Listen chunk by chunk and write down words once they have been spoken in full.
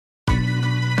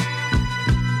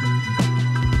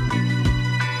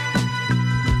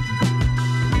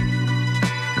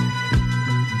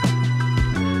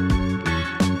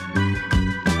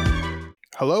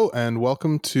Hello and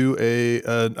welcome to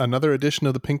another edition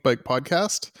of the Pink Bike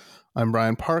Podcast. I'm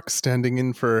Brian Park, standing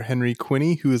in for Henry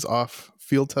Quinney, who is off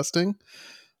field testing.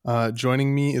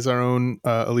 Joining me is our own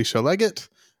Alicia Leggett,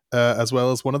 as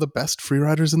well as one of the best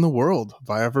freeriders in the world,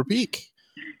 Vaea Verbeeck.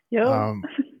 Yo.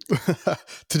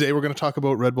 Today we're going to talk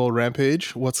about Red Bull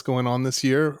Rampage, what's going on this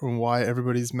year, and why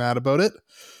everybody's mad about it.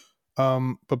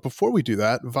 But before we do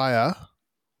that, Vaea,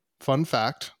 fun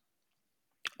fact,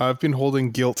 I've been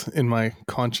holding guilt in my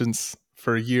conscience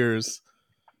for years,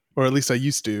 or at least I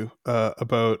used to,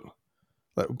 about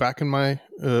back in my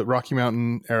Rocky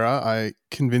Mountain era, I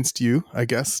convinced you, I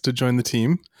guess, to join the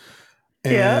team.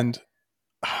 And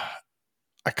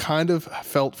I kind of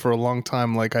felt for a long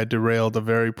time like I derailed a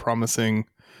very promising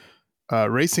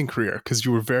racing career because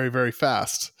you were very, very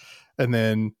fast. And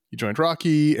then you joined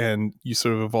Rocky and you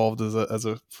sort of evolved as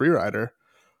a free rider.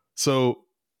 So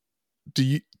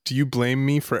do you blame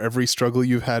me for every struggle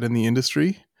you've had in the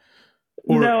industry?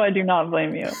 No, I do not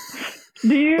blame you.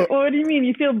 What do you mean?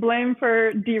 You feel blame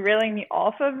for derailing me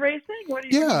off of racing? What are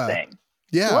you saying?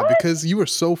 Yeah, what? Because you were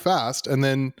so fast, and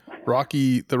then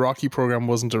the Rocky program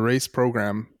wasn't a race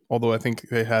program, although I think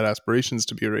they had aspirations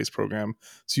to be a race program.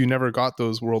 So you never got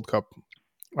those World Cup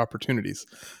opportunities.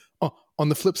 Oh, on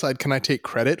the flip side, can I take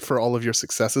credit for all of your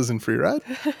successes in freeride?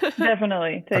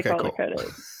 Definitely take all the credit.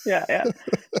 Yeah.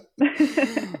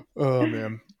 Oh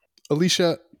man,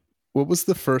 Alicia, what was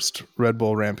the first Red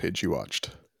Bull Rampage you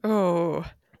watched? Oh,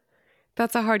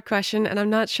 that's a hard question, and I'm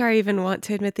not sure I even want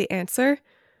to admit the answer.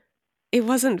 It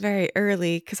wasn't very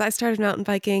early because I started mountain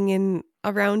biking in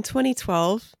around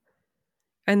 2012,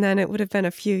 and then it would have been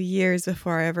a few years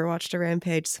before I ever watched a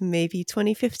Rampage, so maybe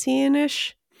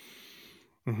 2015-ish.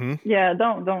 Mm-hmm. Yeah,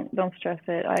 don't stress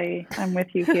it. I'm with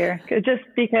you here. Just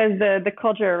because the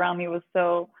culture around me was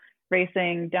so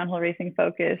downhill racing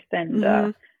focused,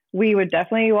 and we would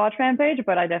definitely watch Rampage,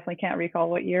 but I definitely can't recall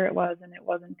what year it was, and it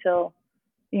wasn't until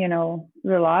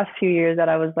the last few years that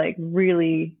I was like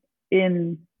really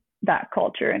in that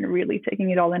culture and really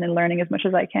taking it all in and learning as much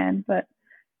as I can. But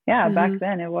yeah, back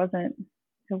then it wasn't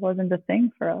a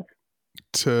thing for us.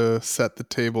 To set the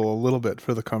table a little bit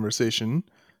for the conversation,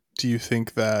 do you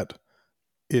think that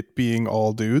it being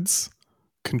all dudes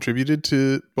contributed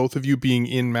to both of you being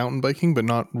in mountain biking but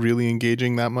not really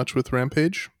engaging that much with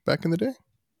Rampage back in the day?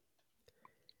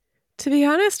 To be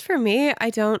honest, for me, I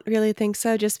don't really think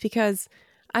so, just because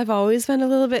I've always been a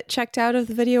little bit checked out of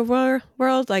the video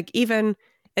world. Like, even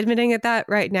admitting at that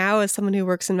right now as someone who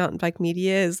works in mountain bike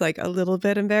media is like a little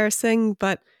bit embarrassing,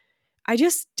 but I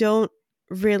just don't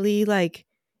really like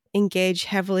engage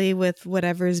heavily with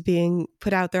whatever's being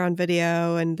put out there on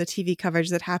video and the TV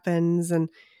coverage that happens and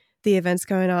the events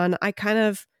going on. I kind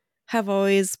of have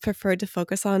always preferred to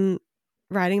focus on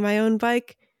riding my own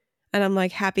bike, and I'm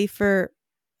like happy for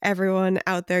everyone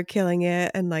out there killing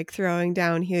it and like throwing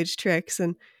down huge tricks,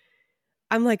 and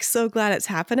I'm like so glad it's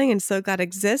happening and so glad it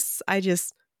exists. I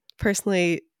just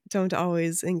personally don't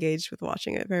always engage with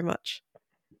watching it very much.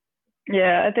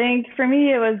 Yeah, I think for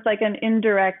me it was like an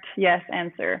indirect yes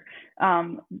answer.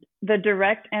 The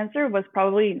direct answer was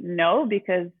probably no,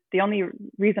 because the only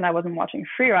reason I wasn't watching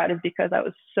freeride is because I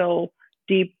was so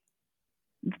deep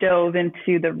dove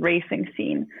into the racing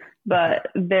scene. But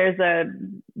there's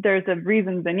a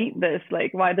reason beneath this.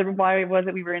 Like why was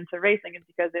it we were into racing is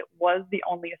because it was the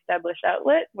only established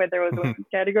outlet where there was a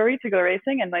category to go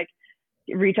racing and like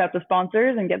reach out to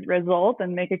sponsors and get results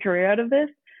and make a career out of this.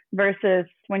 Versus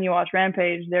when you watch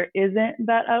Rampage, there isn't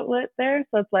that outlet there.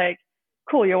 So it's like,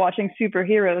 cool, you're watching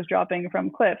superheroes dropping from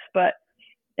cliffs, but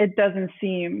it doesn't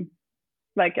seem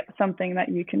like something that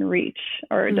you can reach,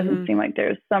 or it doesn't seem like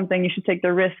there's something you should take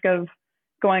the risk of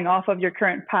going off of your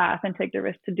current path and take the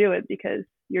risk to do it, because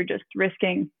you're just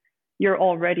risking your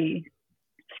already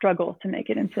struggle to make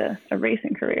it into a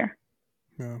racing career.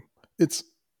 Yeah.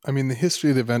 The history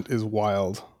of the event is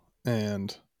wild,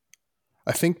 and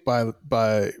I think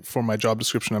for my job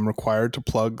description, I'm required to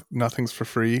plug Nothing's for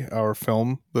Free, our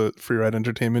film that Freeride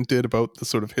Entertainment did about the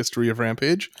sort of history of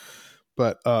Rampage,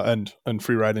 but and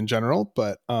freeride in general.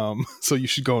 But so you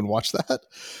should go and watch that.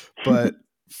 But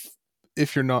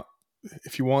if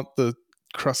you want the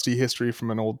crusty history from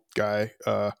an old guy,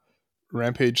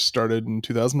 Rampage started in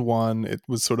 2001. It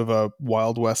was sort of a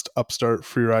Wild West upstart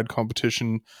freeride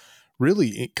competition,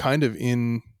 really kind of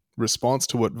in response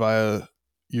to what Vaea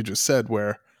you just said,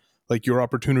 where like your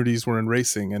opportunities were in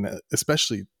racing, and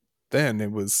especially then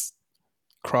it was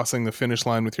crossing the finish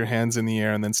line with your hands in the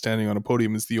air and then standing on a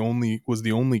podium was the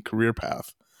only career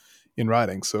path in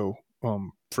riding. So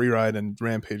freeride and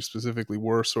Rampage specifically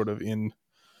were sort of in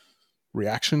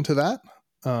reaction to that.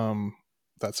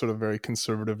 that sort of very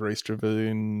conservative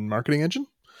race-driven marketing engine.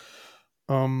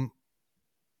 And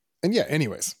yeah,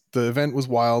 anyways, the event was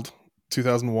wild.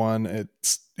 2001.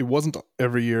 It wasn't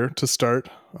every year to start.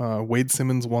 Wade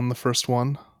Simmons won the first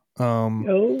one.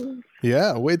 Oh,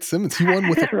 Yeah, Wade Simmons. He won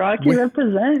with a Rocky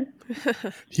represent.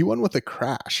 He won with a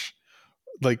crash.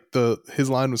 Like his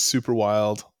line was super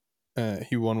wild.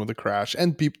 He won with a crash,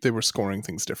 and they were scoring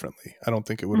things differently. I don't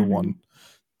think it would have won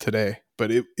today,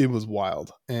 but it was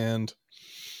wild. And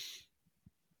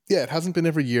yeah, it hasn't been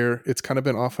every year. It's kind of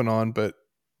been off and on, but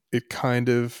it kind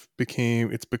of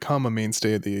it's become a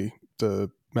mainstay of the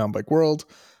mountain bike world.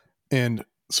 And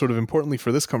sort of importantly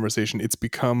for this conversation, it's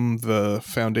become the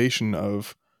foundation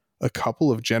of a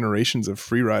couple of generations of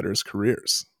freeriders'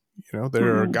 careers. You know,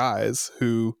 there are guys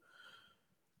who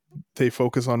they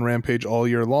focus on Rampage all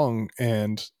year long,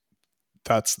 and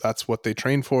that's what they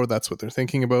train for. That's what they're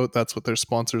thinking about. That's what their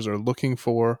sponsors are looking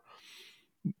for.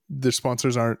 Their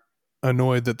sponsors aren't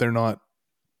annoyed that they're not.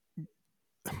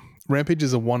 Rampage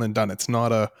is a one and done. There's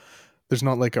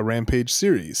not like a Rampage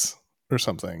series or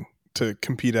something to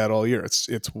compete at all year.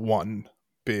 It's one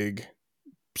big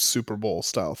Super Bowl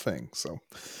style thing. So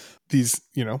these,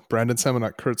 Brandon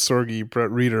Semenuk, Kurt Sorge,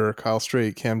 Brett Reeder, Kyle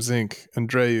Strait, Cam Zink,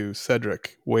 Andreu,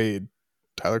 Cedric, Wade,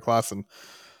 Tyler Klassen,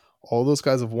 all those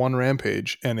guys have won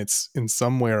Rampage, and it's in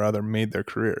some way or other made their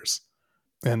careers.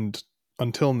 And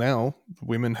until now,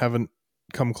 women haven't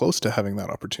come close to having that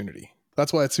opportunity.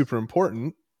 That's why it's super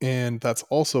important. And that's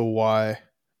also why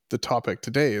the topic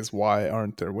today is, why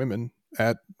aren't there women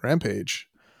at Rampage?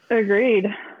 Agreed.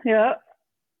 Yeah.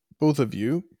 Both of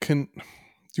you, do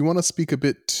you want to speak a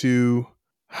bit to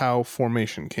how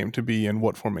formation came to be and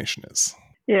what formation is?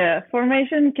 Yeah,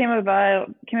 formation came about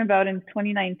in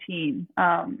 2019,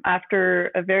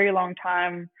 after a very long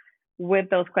time with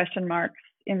those question marks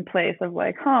in place of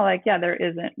there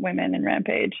isn't women in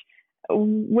Rampage,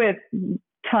 with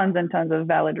tons and tons of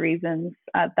valid reasons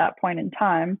at that point in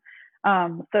time.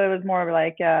 So it was more of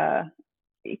like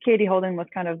Katie Holden was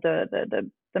kind of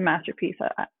the masterpiece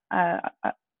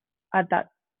at that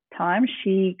time.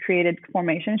 She created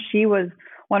formation. She was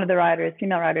one of the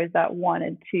female riders that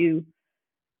wanted to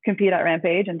compete at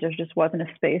Rampage, and there just wasn't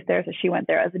a space there. So she went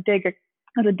there as a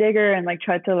digger and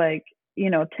tried to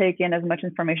take in as much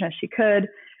information as she could.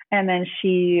 And then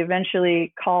she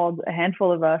eventually called a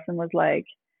handful of us and was like,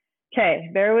 okay,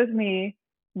 bear with me.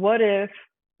 What if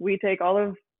we take all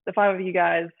of the 5 of you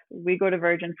guys, we go to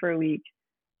Virgin for a week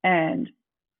and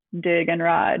dig and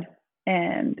ride,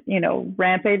 and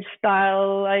Rampage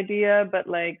style idea, but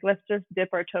let's just dip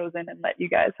our toes in and let you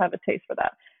guys have a taste for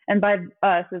that. And by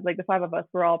us is the 5 of us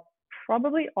were all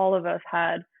of us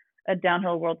had a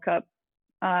downhill World Cup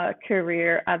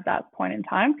career at that point in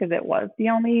time, because it was the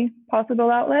only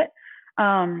possible outlet.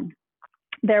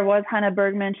 There was Hannah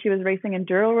Bergman. She was racing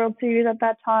Enduro World Series at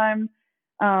that time.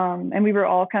 And we were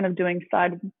all kind of doing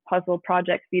side puzzle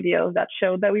project videos that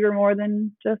showed that we were more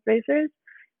than just racers.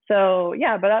 So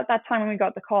yeah, but at that time when we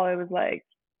got the call, it was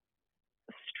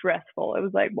stressful. It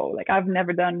was whoa, I've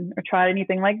never done or tried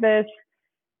anything like this.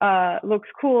 Looks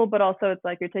cool, but also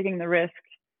it's you're taking the risk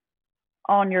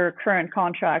on your current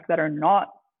contract that are not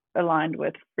aligned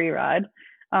with freeride.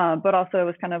 But also it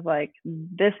was kind of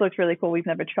this looks really cool. We've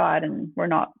never tried, and we're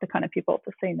not the kind of people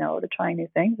to say no to trying new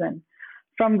things. And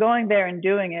from going there and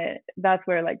doing it, that's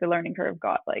where the learning curve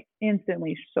got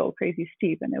instantly so crazy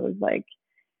steep. And it was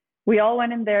we all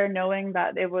went in there knowing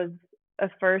that it was a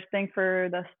first thing for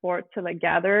the sport to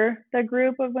gather the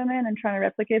group of women and trying to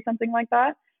replicate something like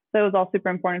that. So it was all super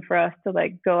important for us to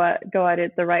go at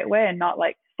it the right way, and not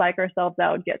psych ourselves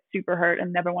out, get super hurt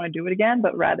and never want to do it again,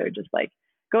 but rather just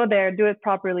go there, do it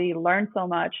properly, learn so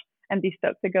much, and be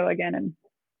stoked to go again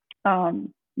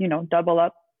and double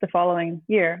up the following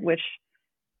year, which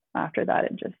after that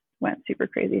it just went super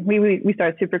crazy. We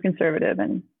started super conservative,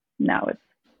 and now it's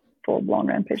full-blown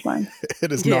Rampage line.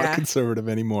 It is not conservative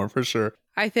anymore, for sure.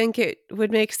 I think it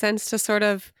would make sense to sort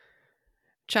of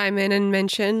chime in and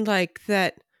mention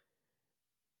that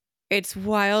it's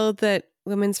wild that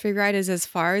women's freeride is as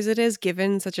far as it is,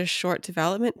 given such a short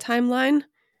development timeline.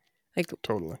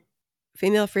 Totally.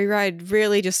 Female freeride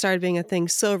really just started being a thing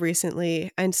so recently.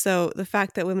 And so the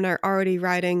fact that women are already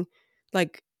riding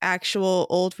actual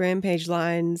old Rampage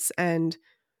lines and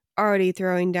already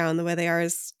throwing down the way they are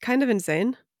is kind of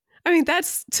insane. I mean,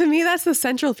 to me, that's the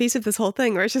central piece of this whole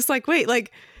thing, where it's just wait,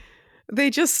 they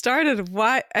just started,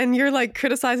 what? And you're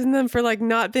criticizing them for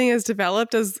not being as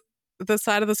developed as the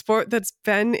side of the sport that's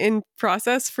been in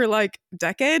process for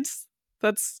decades.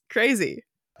 That's crazy.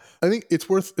 I think it's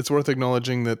worth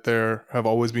acknowledging that there have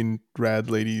always been rad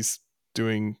ladies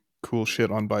doing cool shit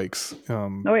on bikes.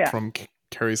 From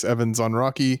Carice Evans on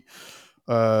Rocky,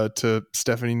 to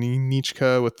Stephanie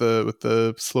Nichka with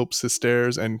the Slope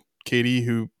Sisters, and Katie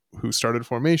who started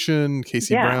Formation,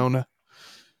 Casey Yeah. Brown.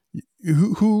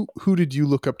 Who did you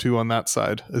look up to on that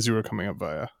side as you were coming up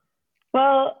Vaea?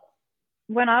 Well,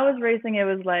 when I was racing, it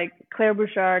was like Claire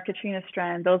Bouchard, Katrina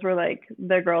Strand. Those were like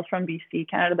the girls from BC,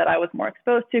 Canada that I was more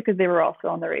exposed to because they were also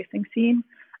on the racing scene.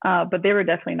 But they were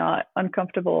definitely not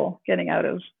uncomfortable getting out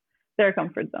of their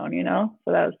comfort zone, you know?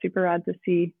 So that was super rad to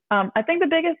see. I think the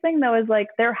biggest thing though is like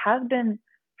there has been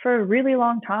for a really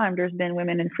long time, there's been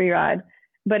women in freeride,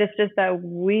 but it's just that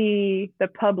we, the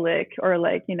public, or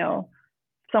like, you know,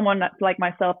 someone like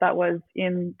myself that was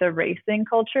in the racing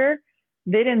culture,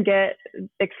 they didn't get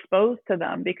exposed to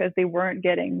them because they weren't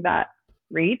getting that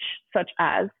reach, such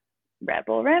as Red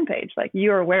Bull Rampage. Like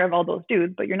you're aware of all those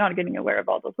dudes, but you're not getting aware of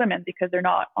all those women because they're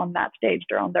not on that stage.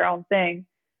 They're on their own thing,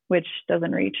 which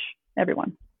doesn't reach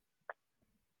everyone.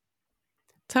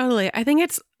 Totally. I think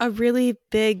it's a really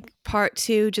big part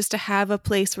too, just to have a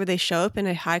place where they show up in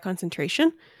a high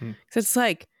concentration. So it's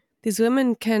like these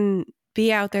women can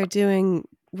be out there doing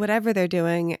whatever they're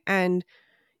doing, and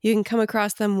you can come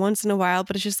across them once in a while,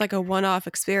 but it's just like a one-off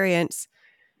experience.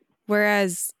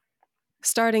 Whereas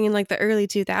starting in like the early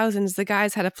 2000s, the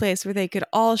guys had a place where they could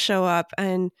all show up,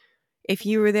 and if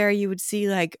you were there, you would see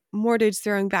like more dudes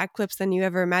throwing backflips than you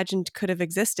ever imagined could have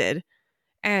existed.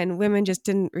 And women just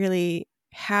didn't really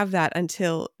have that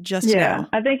until just now.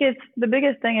 I think it's the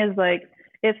biggest thing is like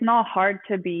it's not hard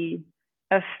to be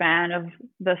a fan of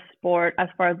the sport as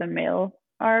far as the male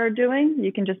are doing.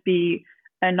 You can just be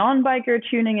a non-biker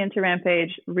tuning into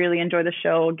Rampage, really enjoy the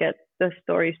show, get the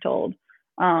stories told.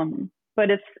 But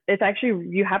it's actually,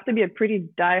 you have to be a pretty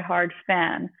diehard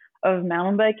fan of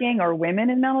mountain biking or women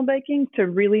in mountain biking to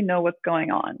really know what's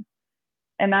going on.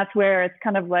 And that's where it's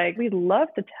kind of like, we'd love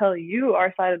to tell you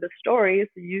our side of the story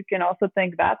so you can also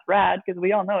think that's rad, because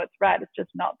we all know it's rad. It's just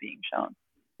not being shown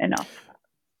enough.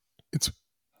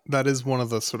 That is one of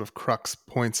the sort of crux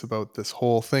points about this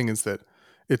whole thing, is that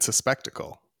it's a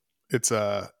spectacle. It's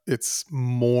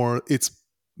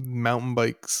mountain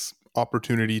bikes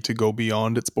opportunity to go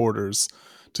beyond its borders,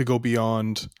 to go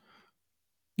beyond,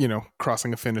 you know,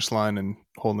 crossing a finish line and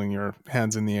holding your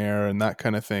hands in the air and that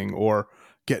kind of thing, or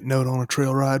getting out on a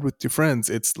trail ride with your friends.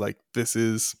 It's like, this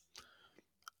is,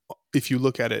 if you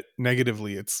look at it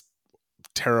negatively, it's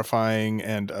terrifying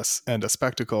and a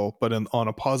spectacle, but on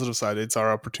a positive side, it's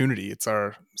our opportunity. It's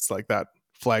like that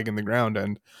flag in the ground.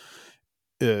 And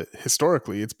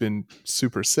historically, it's been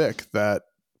super sick that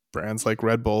brands like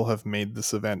Red Bull have made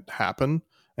this event happen.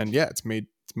 And yeah, it's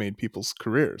made people's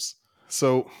careers.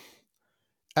 So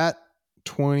at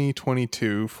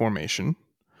 2022 Formation,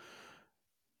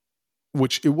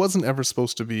 which it wasn't ever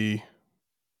supposed to be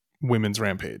women's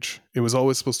Rampage. It was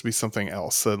always supposed to be something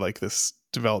else, like this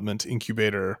development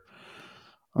incubator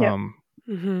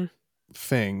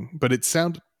thing. But it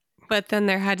sounded... But then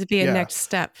there had to be a next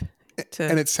step.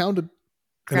 And it sounded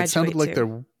like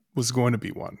there was going to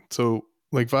be one. So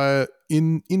like Vaea,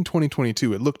 in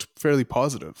 2022, it looked fairly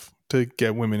positive to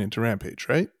get women into Rampage,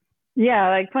 right? Yeah,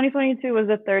 like 2022 was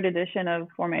the third edition of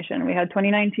Formation. We had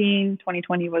 2019,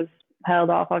 2020 was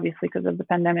held off obviously because of the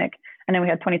pandemic, and then we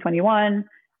had 2021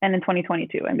 and then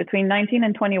 2022. And between 19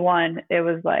 and 21, it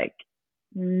was like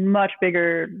much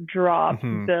bigger drops,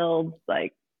 builds,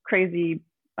 like crazy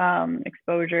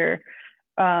exposure.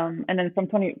 And then from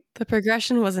 20, the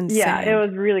progression was insane. Yeah, it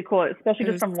was really cool, especially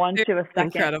just from one to a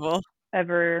second incredible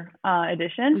ever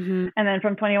edition. And then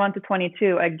from 21 to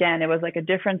 22, again, it was like a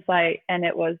different site, and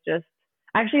it was just,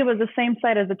 actually it was the same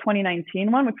site as the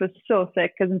 2019 one, which was so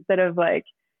sick, because instead of like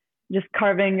just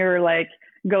carving your like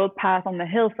goat path on the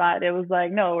hillside, it was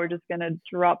like, no, we're just gonna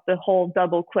drop the whole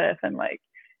double cliff and like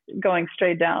going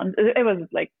straight down. It was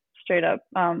like straight up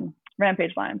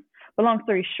Rampage lines. But long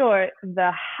story short,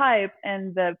 the hype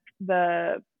and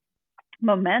the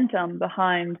momentum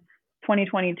behind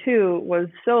 2022 was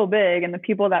so big, and the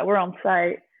people that were on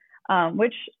site,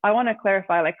 which I want to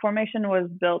clarify, like Formation was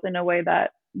built in a way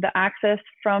that the access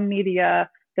from media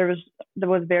there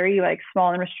was very like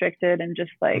small and restricted, and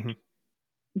just like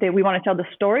we want to tell the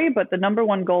story, but the number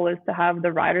one goal is to have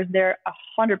the riders there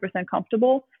 100%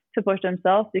 comfortable to push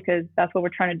themselves, because that's what we're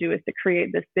trying to do, is to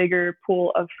create this bigger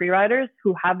pool of free riders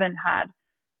who haven't had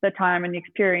the time and the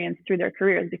experience through their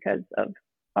careers because of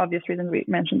obvious reasons we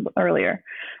mentioned earlier.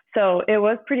 So it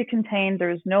was pretty contained. There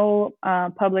was no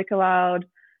public allowed.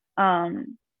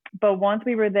 But once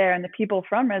we were there, and the people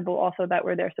from Red Bull also that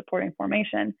were there supporting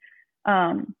Formation,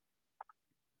 got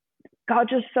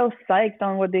just so psyched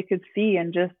on what they could see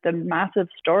and just the massive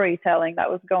storytelling that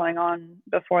was going on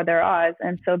before their eyes.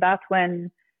 And so that's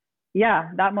when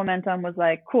that momentum was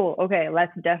like, cool, okay,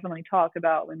 let's definitely talk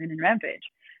about women in Rampage.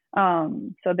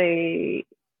 So they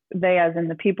as in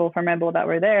the people from Rebel that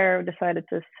were there decided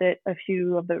to sit a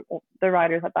few of the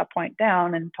riders at that point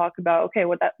down and talk about, okay,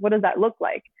 what does that look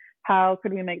like? How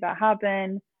could we make that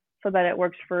happen so that it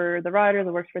works for the riders,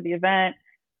 it works for the event?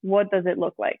 What does it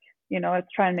look like? Let's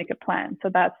try and make a plan. So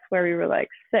that's where we were like,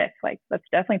 sick, like, let's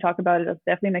definitely talk about it. Let's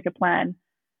definitely make a plan.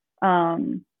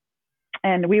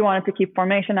 And we wanted to keep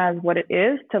formation as what it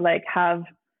is, to like have,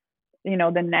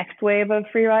 the next wave of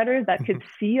free riders that could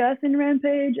see us in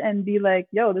Rampage and be like,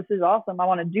 yo, this is awesome, I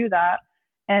want to do that.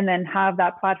 And then have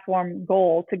that platform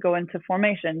goal to go into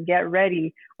formation, get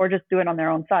ready, or just do it on their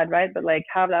own side, right? But like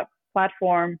have that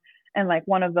platform, and like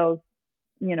one of those,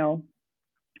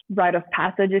 rite of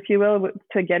passage, if you will,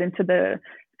 to get into the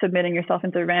submitting yourself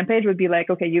into Rampage would be like,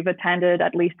 okay, you've attended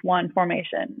at least one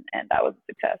formation and that was a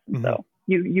success. And so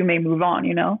you may move on,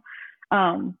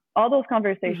 all those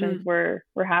conversations were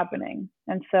happening.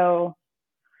 And so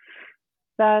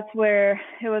that's where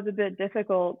it was a bit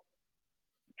difficult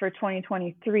for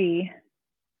 2023,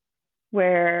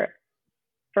 where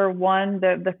for one,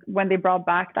 when they brought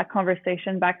back that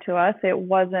conversation back to us, it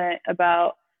wasn't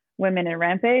about women in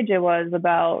Rampage. It was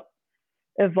about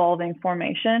evolving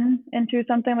formation into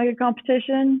something like a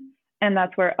competition. And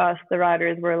that's where us, the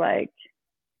riders, were like,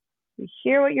 we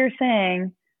hear what you're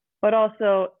saying, but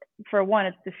also, for one,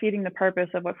 it's defeating the purpose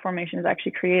of what formation is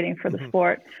actually creating for the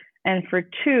sport. And for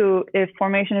two, if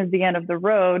formation is the end of the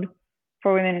road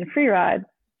for women in freeride,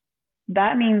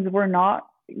 that means we're not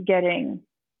putting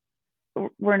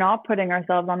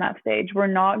ourselves on that stage. We're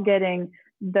not getting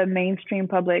the mainstream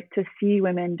public to see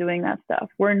women doing that stuff.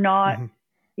 We're not,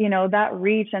 that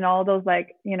reach and all those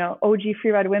like, OG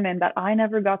freeride women that I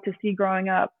never got to see growing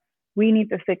up. We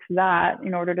need to fix that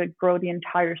in order to grow the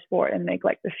entire sport and make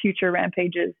like the future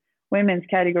Rampages women's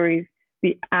categories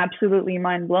be absolutely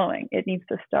mind-blowing. It needs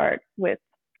to start with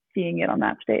seeing it on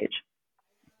that stage.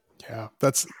 Yeah,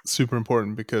 that's super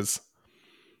important, because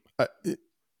I'm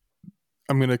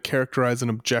going to characterize an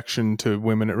objection to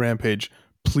women at Rampage.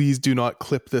 Please do not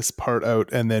clip this part out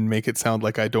and then make it sound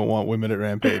like I don't want women at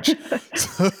Rampage.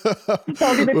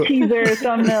 That'll be the teaser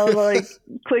thumbnail, like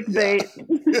clickbait.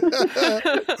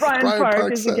 Yeah. Brian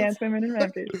Park is against women in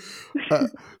Rampage.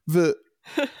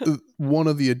 One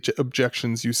of the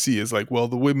objections you see is like, well,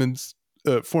 the women's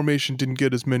formation didn't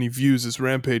get as many views as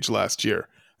Rampage last year.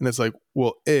 And it's like,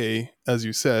 well, as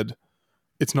you said,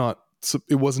 it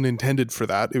wasn't intended for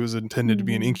that. It was intended to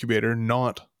be an incubator,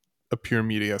 not a pure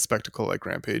media spectacle like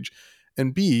Rampage.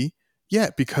 And B,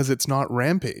 because it's not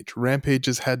Rampage. Rampage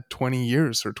has had 20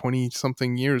 years or 20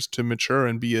 something years to mature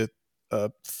and be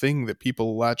a thing that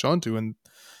people latch onto. And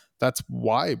that's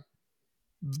why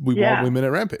we want women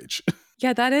at Rampage.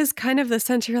 Yeah, that is kind of the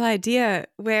central idea,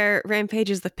 where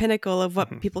Rampage is the pinnacle of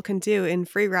what people can do in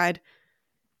freeride.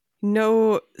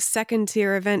 No second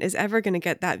tier event is ever going to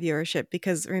get that viewership,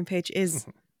 because Rampage is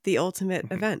the ultimate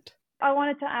event. I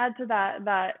wanted to add to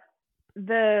that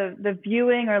the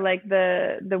viewing, or like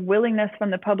the willingness from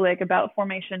the public about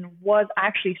formation was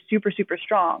actually super, super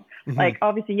strong. Like,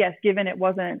 obviously, yes, given it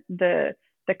wasn't the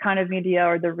kind of media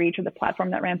or the reach or the platform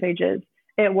that Rampage is,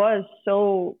 it was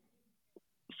so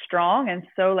strong, and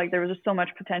so like there was just so much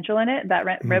potential in it that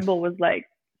Rebel was like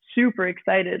super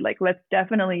excited, like, let's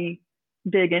definitely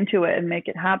dig into it and make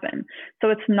it happen. So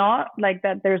it's not like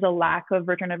that there's a lack of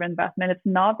return of investment. It's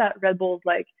not that Red Bull's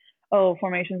like, oh,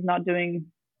 formation's not doing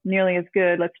nearly as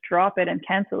good, let's drop it and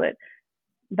cancel it.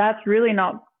 That's really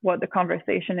not what the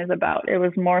conversation is about. It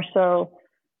was more so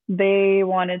they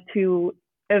wanted to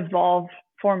evolve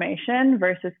formation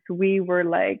versus we were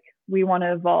like, we want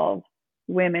to evolve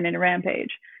women in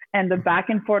Rampage. And the back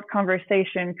and forth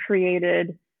conversation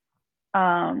created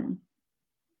at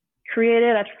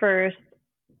first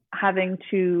having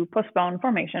to postpone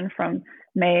formation from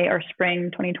May or spring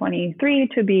 2023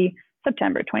 to be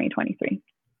September 2023.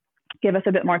 Give us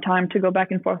a bit more time to go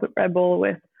back and forth with Red Bull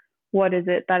with what does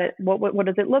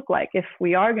it look like if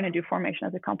we are going to do formation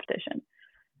as a competition.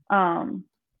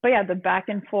 But yeah, the back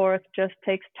and forth just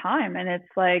takes time, and it's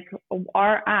like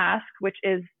our ask, which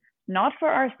is not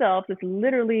for ourselves, it's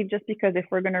literally just because if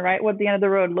we're going to write what the end of the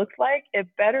road looks like, it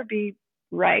better be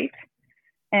right.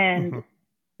 And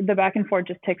the back and forth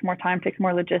just takes more time, takes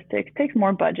more logistics, takes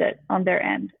more budget on their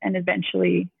end. And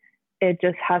eventually it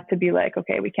just has to be like,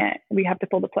 okay, we have to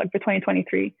pull the plug for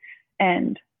 2023.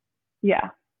 And yeah.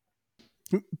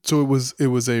 So it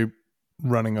was a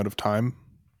running out of time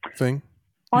thing?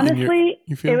 Honestly,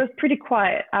 it was pretty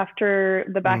quiet after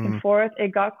the back and forth.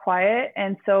 It got quiet.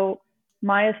 And so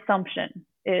my assumption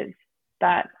is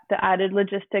that the added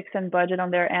logistics and budget on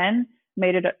their end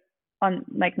made it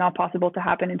not possible to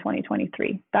happen in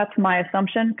 2023. That's my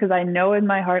assumption, because I know in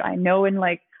my heart, I know in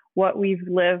like what we've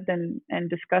lived and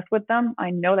discussed with them, I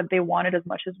know that they want it as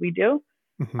much as we do.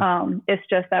 It's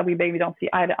just that we maybe don't see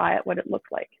eye to eye at what it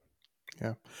looks like.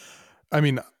 Yeah. I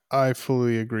mean, I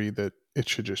fully agree that it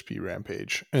should just be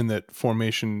Rampage, and that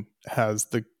Formation has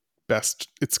the best.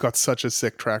 It's got such a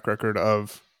sick track record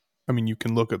of, I mean, you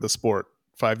can look at the sport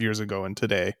 5 years ago and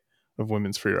today of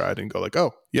women's free ride and go like,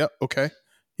 oh, yeah, okay.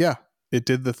 Yeah, it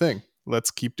did the thing.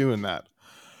 Let's keep doing that.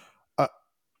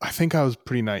 I think I was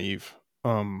pretty naive.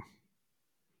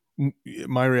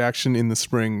 My reaction in the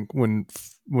spring when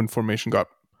Formation got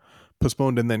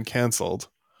postponed and then canceled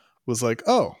was like,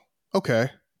 oh,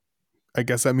 okay. I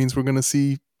guess that means we're going to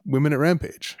see women at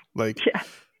Rampage. Like, yeah.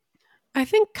 I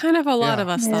think kind of a lot of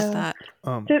us thought that.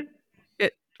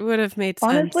 It would have made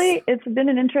sense. Honestly, it's been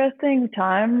an interesting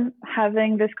time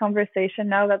having this conversation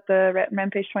now that the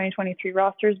Rampage 2023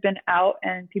 roster has been out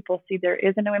and people see there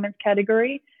is a women's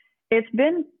category. It's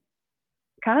been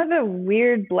kind of a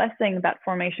weird blessing that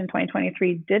Formation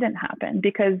 2023 didn't happen,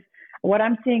 because what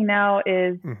I'm seeing now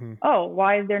is, oh,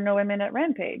 why is there no women at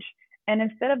Rampage? And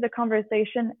instead of the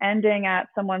conversation ending at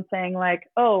someone saying like,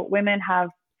 oh, women have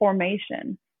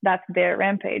Formation, that's their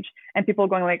Rampage, and people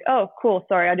going like, oh, cool,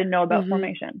 sorry, I didn't know about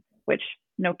Formation, which,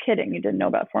 no kidding, you didn't know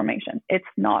about Formation. It's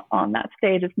not on that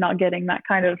stage. It's not getting that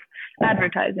kind of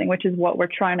advertising, which is what we're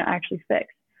trying to actually fix.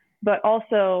 But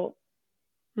also,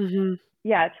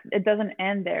 yeah, it doesn't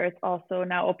end there. It's also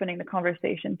now opening the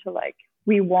conversation to like,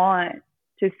 we want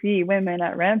to see women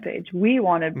at Rampage. We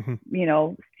want to,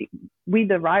 see, we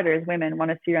the riders, women,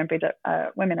 want to see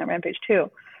women at Rampage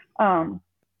too.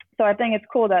 So I think it's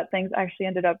cool that things actually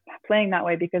ended up playing that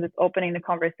way, because it's opening the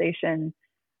conversation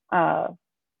a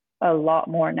lot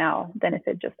more now than if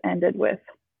it just ended with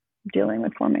dealing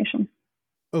with Formation.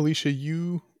 Alicia,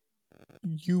 you've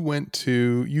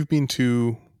been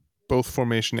to both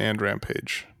Formation and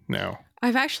Rampage now.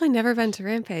 I've actually never been to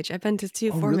Rampage. I've been to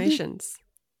two Formations.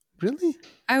 Really?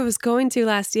 I was going to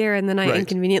last year, and then I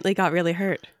inconveniently got really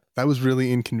hurt. That was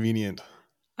really inconvenient.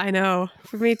 I know.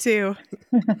 For me too.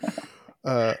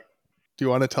 Do you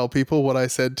want to tell people what I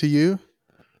said to you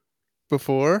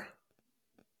before?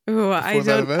 Ooh, I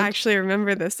don't actually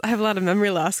remember this. I have a lot of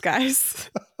memory loss, guys.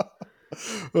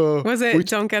 Was it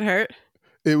don't get hurt?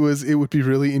 It would be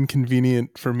really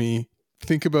inconvenient for me.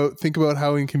 Think about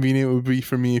how inconvenient it would be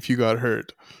for me if you got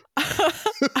hurt.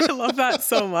 I love that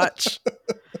so much.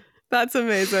 That's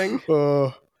amazing.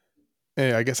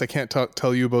 Hey, I guess I can't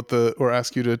tell you about or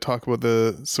ask you to talk about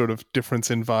the sort of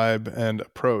difference in vibe and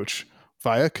approach.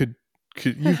 Vaea, could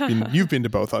you've been to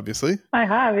both, obviously. I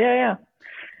have, yeah.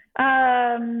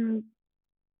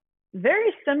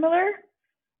 Very similar.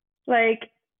 Like,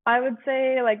 I would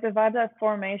say like the vibes at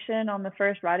Formation on the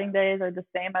first riding days are the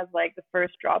same as like the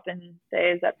first drop-in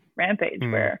days at Rampage,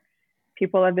 where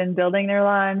people have been building their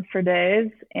lines for days,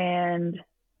 and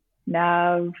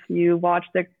now you watch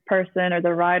the person or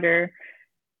the rider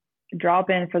drop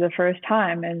in for the first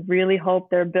time and really hope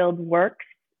their build works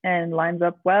and lines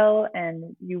up well,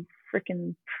 and you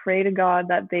freaking pray to God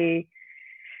that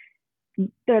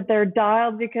they're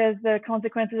dialed, because the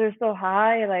consequences are so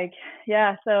high. Like,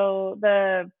 yeah, so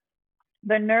the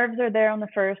nerves are there on the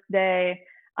first day.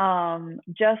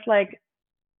 Just like,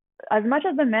 as much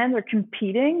as the men are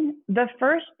competing, the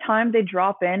first time they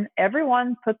drop in,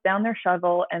 everyone puts down their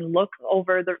shovel and looks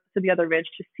over to the other ridge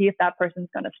to see if that person's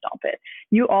going to stomp it.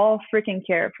 You all freaking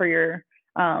care for your,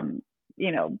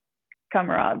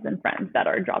 comrades and friends that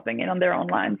are dropping in on their own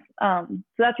lines. So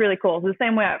that's really cool. So the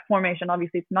same way at Formation,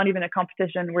 obviously, it's not even a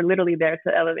competition. We're literally there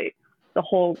to elevate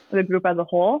the group as a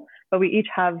whole, but we each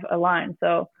have a line.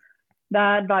 So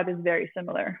that vibe is very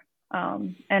similar.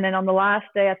 And then on the last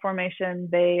day at Formation,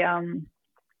 they,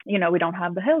 we don't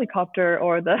have the helicopter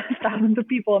or the thousands of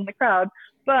people in the crowd,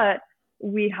 but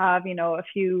we have, a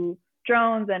few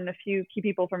drones and a few key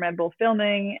people from Red Bull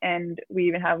filming, and we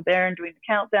even have Darren doing the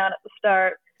countdown at the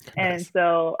start. And nice.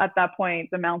 So at that point,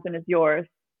 the mountain is yours.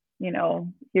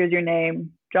 Here's your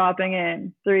name, dropping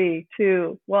in 3,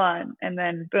 2, 1, and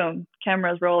then boom,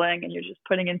 camera's rolling, and you're just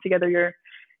putting in together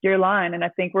your line. And I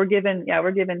think we're given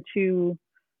two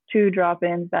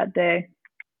drop-ins that day.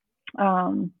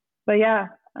 But yeah,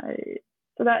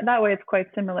 so that way it's quite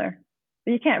similar.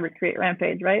 But you can't recreate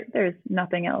Rampage, right? There's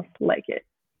nothing else like it.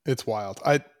 It's wild.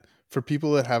 For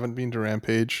people that haven't been to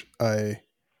Rampage, I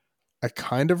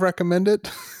kind of recommend it.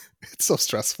 It's so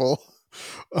stressful.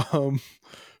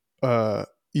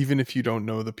 Even if you don't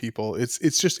know the people,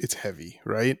 it's heavy,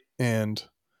 right? And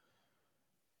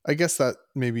I guess that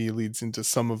maybe leads into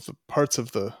some of the parts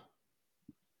of the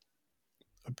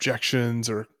objections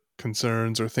or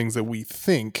concerns or things that we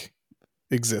think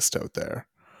exist out there.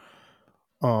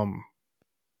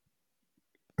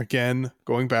 Again,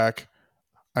 going back,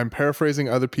 I'm paraphrasing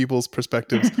other people's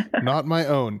perspectives, not my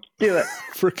own. Do it.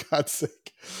 For God's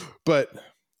sake. But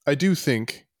I do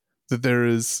think that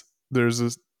there's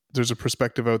a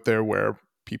perspective out there where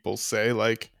people say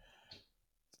like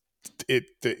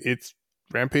it's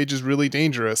Rampage is really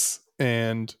dangerous,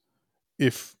 and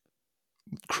if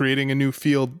creating a new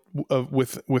field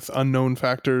with unknown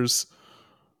factors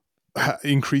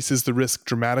increases the risk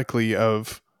dramatically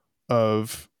of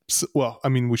well, I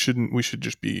mean, we should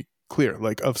just be clear,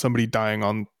 like, of somebody dying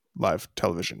on live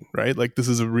television, right? Like,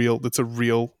 that's a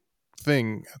real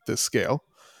thing at this scale.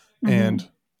 Mm-hmm. And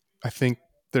I think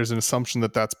there's an assumption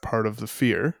that that's part of the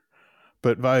fear.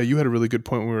 But Vaea, you had a really good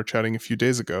point when we were chatting a few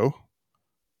days ago.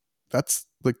 That's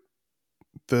like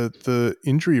the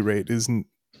injury rate isn't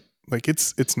like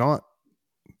it's not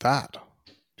that.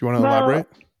 Do you want to elaborate?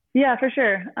 Yeah, for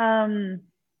sure.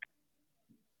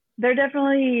 There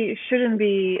definitely shouldn't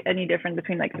be any difference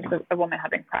between like a woman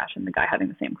having a crash and the guy having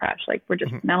the same crash. Like, we're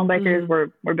just mountain bikers.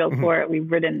 We're built for it.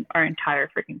 We've ridden our entire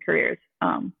freaking careers.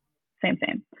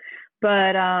 Same.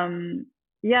 But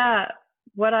yeah,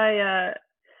 when I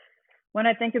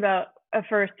think about a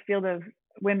first field of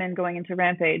women going into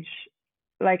Rampage,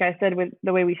 like I said, with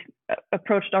the way we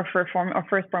approached our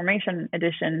first formation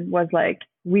edition, was like,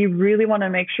 we really want to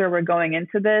make sure we're going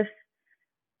into this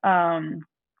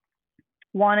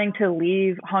wanting to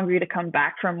leave hungry to come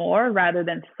back for more, rather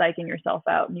than psyching yourself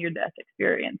out near-death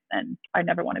experience and I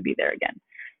never want to be there again.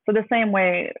 So the same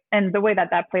way, and the way that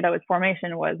played out with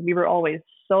formation was, we were always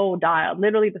so dialed.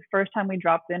 Literally the first time we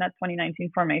dropped in at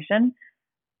 2019 formation,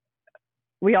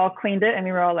 we all cleaned it and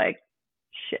we were all like,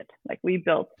 shit, like, we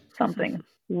built something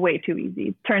way too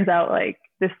easy. Turns out like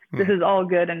this is all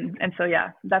good. And so, yeah,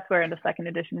 that's where the second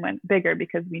edition went bigger,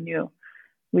 because we knew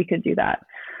we could do that.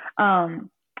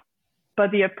 But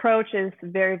the approach is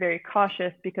very, very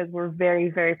cautious, because we're very,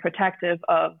 very protective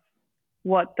of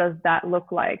what does that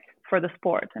look like for the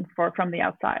sport and from the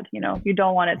outside. You know, you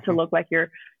don't want it to look like you're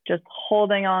just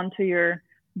holding on to your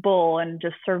bull and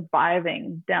just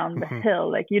surviving down the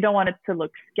hill. Like, you don't want it to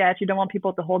look sketch. You don't want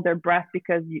people to hold their breath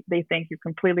because they think you're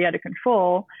completely out of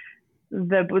control.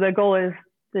 The goal is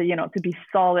to be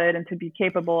solid and to be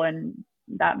capable, and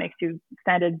that makes you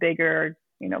stand it bigger,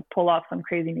 pull off some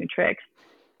crazy new tricks.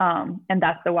 And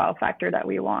that's the wow factor that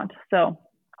we want. So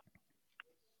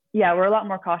yeah, we're a lot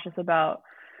more cautious about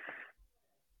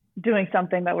doing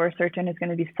something that we're certain is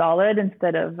going to be solid,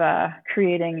 instead of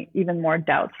creating even more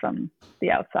doubts from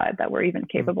the outside that we're even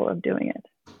capable of doing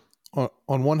it.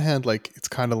 On one hand, like, it's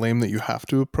kind of lame that you have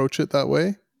to approach it that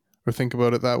way or think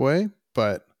about it that way,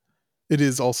 but it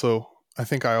is also, I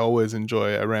think I always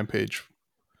enjoy a Rampage,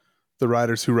 the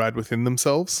riders who ride within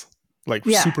themselves, like,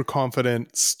 super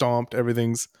confident, stomped,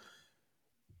 everything's.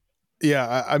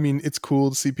 Yeah, I mean, it's cool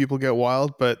to see people get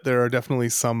wild, but there are definitely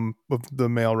some of the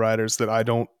male riders that I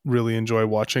don't really enjoy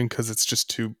watching, because it's just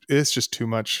too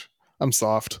much. I'm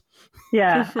soft.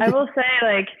 Yeah, I will say,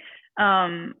 like,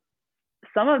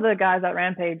 some of the guys at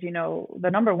Rampage, the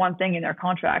number one thing in their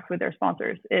contract with their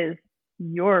sponsors is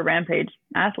you're a Rampage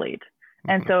athlete.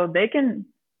 And so they can,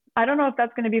 I don't know if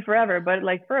that's going to be forever, but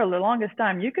like, for the longest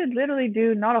time, you could literally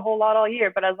do not a whole lot all year,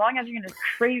 but as long as you're going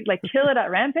to kill it at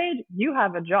Rampage, you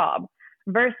have a job.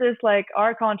 Versus like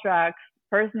our contracts,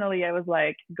 personally, I was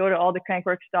like, go to all the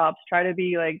Crankwork stops, try to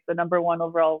be like the number one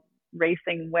overall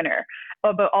racing winner,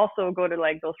 but also go to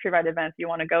like those freeride events you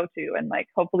want to go to, and like,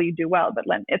 hopefully you do well. But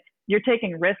then you're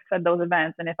taking risks at those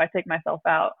events, and if I take myself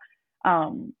out,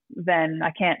 then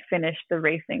I can't finish the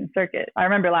racing circuit. I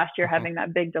remember last year having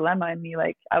that big dilemma in me.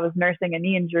 Like, I was nursing a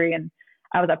knee injury, and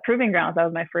I was at Proving Grounds. That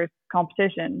was my first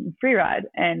competition in freeride,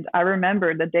 and I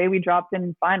remember the day we dropped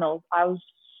in finals, I was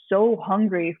so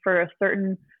hungry for a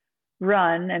certain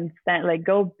run and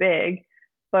go big.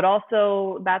 But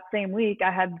also that same week, I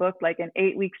had booked like an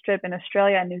 8-week trip in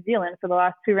Australia and New Zealand for the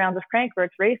last 2 rounds of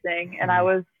Crankworks racing, and I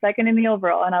was second in the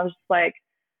overall. And I was just like,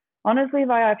 honestly,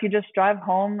 Vaea, if you just drive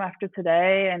home after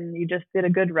today and you just did a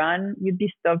good run, you'd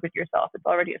be stoked with yourself. It's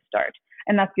already a start.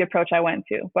 And that's the approach I went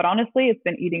to. But honestly, it's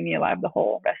been eating me alive the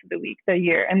whole rest of the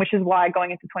year. And which is why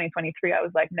going into 2023, I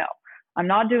was like, no, I'm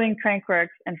not doing Crankworks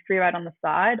and freeride on the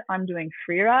side. I'm doing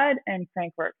freeride and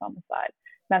Crankworks on the side.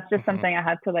 That's just something I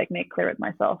had to like make clear with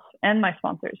myself and my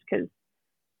sponsors, because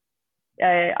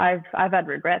I've had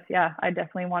regrets. Yeah, I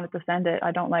definitely wanted to send it.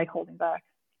 I don't like holding back.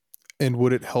 And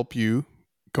would it help you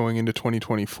going into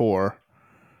 2024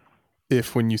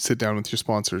 if, when you sit down with your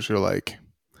sponsors, you're like,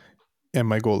 and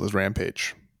my goal is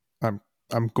Rampage, I'm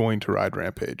I'm going to ride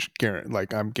Rampage.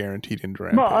 Like I'm guaranteed into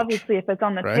Rampage. Well, obviously, if it's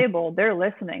on the right? table, they're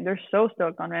listening. They're so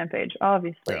stoked on Rampage,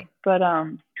 obviously. Yeah. But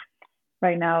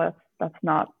right now, that's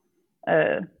not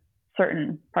a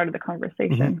certain part of the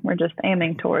conversation. We're just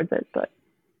aiming towards it. But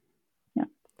yeah.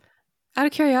 Out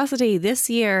of curiosity, this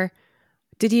year,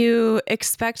 did you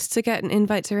expect to get an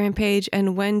invite to Rampage,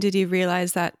 and when did you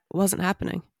realize that wasn't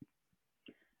happening?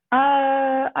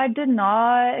 I did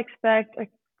not expect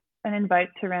an invite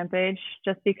to Rampage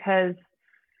just because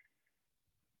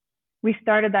we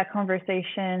started that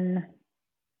conversation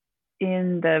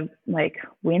in the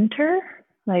winter.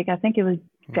 I think it was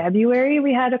February.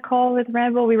 We had a call with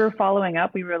Rambo. We were following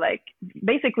up. We were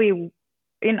basically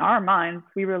in our minds,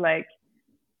 we were like,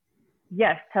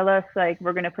 yes, tell us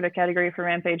we're going to put a category for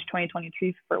Rampage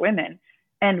 2023 for women,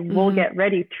 and we'll get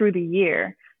ready through the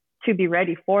year to be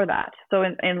ready for that. So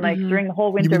during the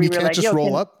whole winter, we were like, just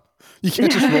roll up. You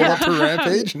can't just roll up to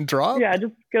Rampage and drop. Yeah,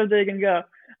 just go dig and go.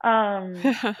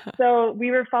 So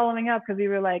we were following up because we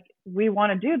were like, we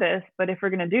want to do this, but if we're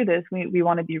going to do this, we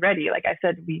want to be ready. Like I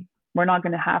said, we're not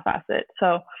going to half-ass it.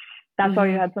 So that's why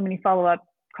we had so many follow-up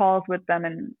calls with them,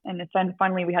 and then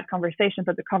finally we had conversations,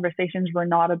 but the conversations were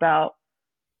not about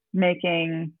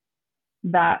making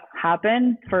that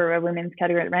happen for a women's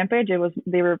category at Rampage.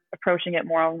 They were approaching it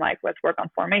more on let's work on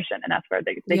formation, and that's where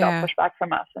they got pushback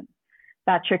from us, and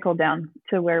that trickled down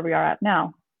to where we are at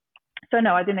now. So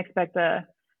no, I didn't expect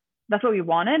that's what we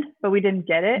wanted, but we didn't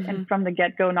get it. And from the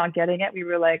get-go, not getting it, we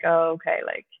were like, oh, okay,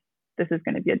 this is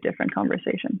going to be a different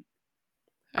conversation.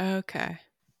 Okay.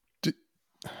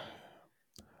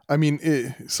 I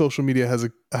mean, social media has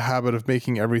a habit of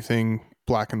making everything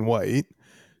black and white.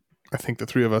 I think the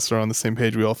three of us are on the same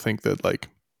page. We all think that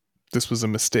this was a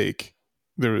mistake.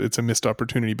 It's a missed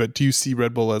opportunity. But do you see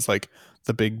Red Bull as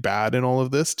the big bad in all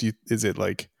of this? Is it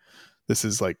this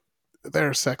is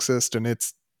they're sexist and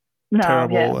it's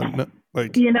terrible? Yeah.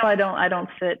 And I don't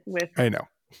sit with I know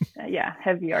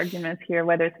heavy arguments here,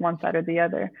 whether it's one side or the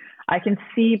other. I can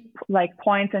see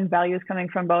points and values coming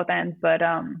from both ends, but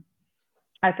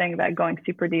I think that going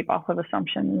super deep off of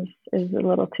assumptions is a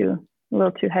little too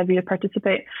heavy to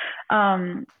participate.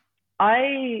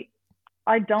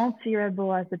 I don't see Red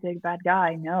Bull as the big bad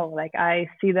guy. No, I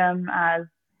see them as,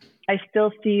 I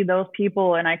still see those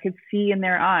people, and I could see in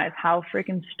their eyes how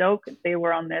freaking stoked they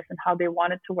were on this and how they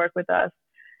wanted to work with us.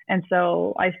 And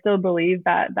so I still believe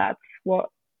that that's what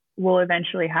will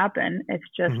eventually happen. It's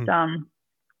just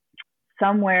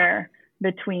somewhere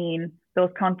between those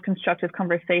constructive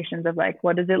conversations of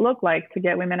what does it look like to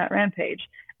get women at Rampage,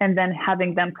 and then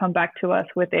having them come back to us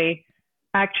with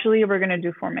actually we're going to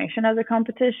do formation as a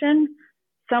competition.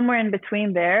 Somewhere in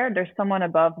between there's someone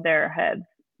above their heads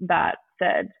that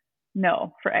said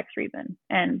no for X reason,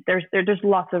 and there's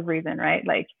lots of reason, right?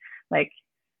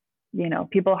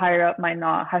 People higher up might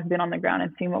not have been on the ground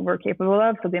and seen what we're capable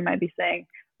of, so they might be saying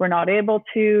we're not able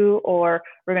to, or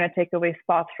we're going to take away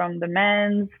spots from the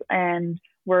men's, and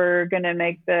we're going to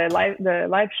make the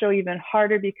live show even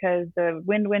harder because the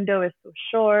window is so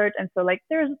short. And so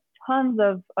there's tons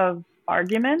of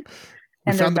arguments,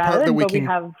 and they're valid, that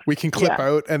we can clip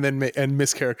out and then and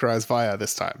mischaracterize Vaea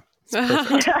this time.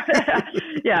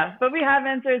 Yeah, but we have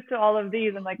answers to all of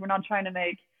these, and we're not trying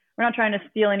to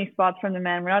steal any spots from the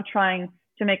men. We're not trying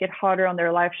to make it harder on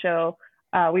their live show.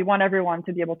 We want everyone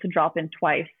to be able to drop in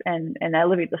twice and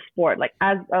elevate the sport.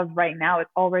 As of right now, it's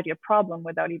already a problem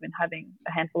without even having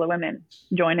a handful of women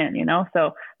join in,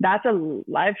 So that's a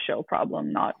live show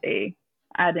problem, not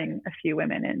adding a few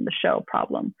women in the show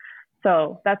problem.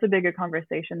 So that's a bigger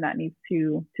conversation that needs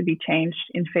to be changed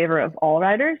in favor of all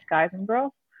riders, guys and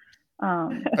girls.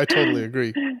 I totally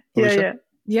agree.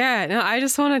 Yeah. No, I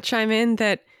just want to chime in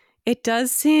that it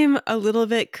does seem a little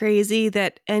bit crazy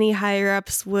that any higher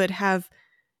ups would have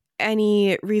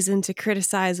any reason to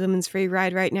criticize women's free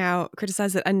ride right now,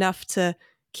 criticize it enough to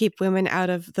keep women out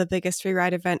of the biggest free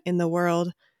ride event in the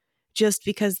world, just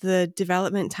because the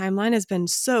development timeline has been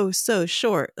so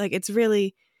short. It's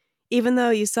really, even though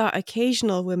you saw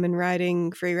occasional women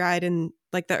riding free ride in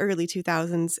the early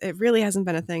 2000s, it really hasn't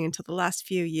been a thing until the last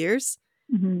few years.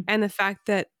 And the fact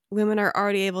that women are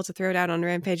already able to throw down on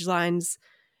Rampage lines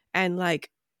and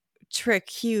trick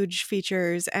huge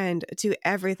features and do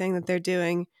everything that they're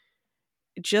doing,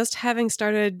 just having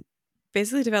started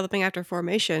basically developing after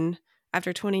formation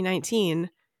after 2019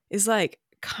 is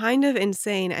kind of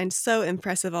insane and so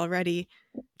impressive already.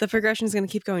 The progression is going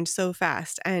to keep going so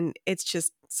fast, and it's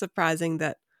just surprising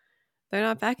that they're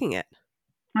not backing it.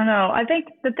 I know. I think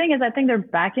the thing is, I think they're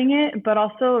backing it, but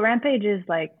also Rampage is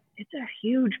it's a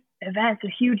huge event.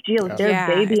 It's a huge deal. It's their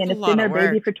baby, and it's been their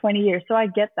baby for 20 years. So I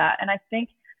get that. And I think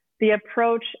the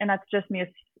approach, and that's just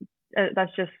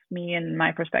me and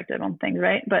my perspective on things,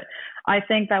 right? But I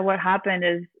think that what happened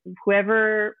is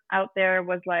whoever out there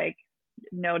was like,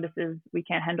 no, we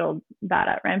can't handle that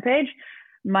at Rampage,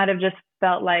 might have just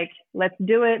felt like, let's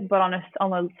do it, but on a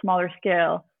smaller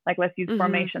scale. Like, let's use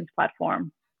Formation's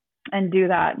platform and do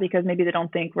that, because maybe they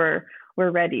don't think we're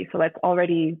ready. So let's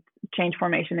already change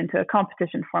Formation into a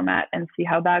competition format and see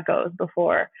how that goes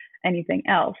before anything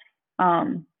else.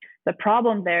 The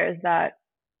problem there is that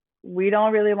we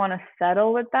don't really want to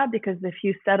settle with that, because if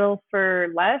you settle for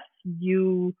less,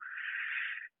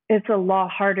 it's a lot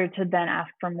harder to then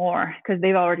ask for more, because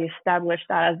they've already established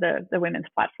that as the women's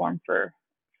platform for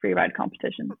free ride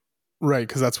competition. Right,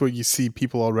 because that's what you see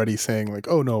people already saying, like,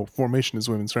 oh no, Formation is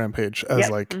women's Rampage,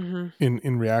 as like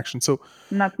in reaction. So,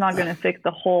 and that's not going to fix the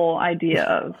whole idea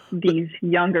of these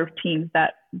younger teams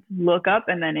that look up,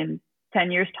 and then in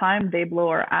 10 years time they blow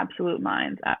our absolute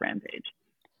minds at Rampage.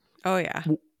 Oh yeah.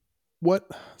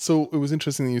 So it was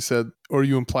interesting that you said, or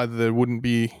you implied, that there wouldn't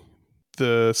be,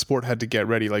 the sport had to get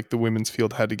ready, like the women's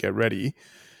field had to get ready.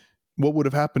 What would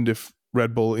have happened if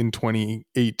Red Bull in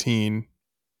 2018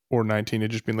 or 19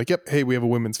 had just been like, yep, hey, we have a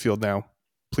women's field now,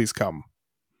 please come?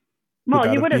 Well,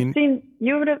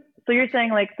 so you're saying,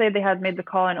 like, say they had made the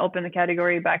call and opened the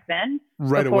category back then,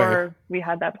 right before away we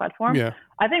had that platform. Yeah.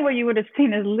 I think what you would have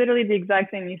seen is literally the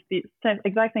exact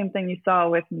same thing you saw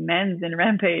with men's in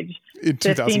Rampage in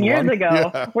 15 years ago.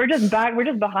 Yeah. We're just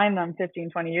behind them 15,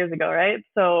 20 years ago, right?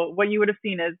 So what you would have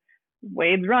seen is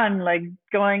Wade's run, like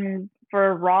going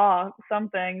for a raw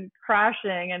something,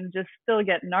 crashing, and just still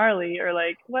get gnarly, or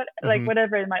like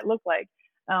whatever it might look like.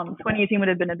 2018 would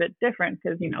have been a bit different,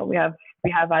 because we have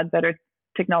had better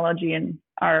technology in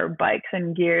our bikes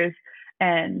and gears,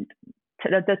 and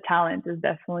the talent is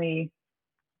definitely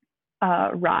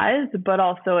rise, but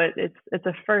also it's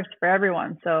a first for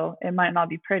everyone, so it might not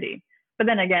be pretty. But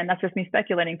then again, that's just me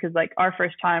speculating, because like our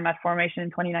first time at Formation in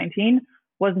 2019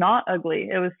 was not ugly.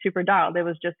 It was super dialed. It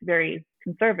was just very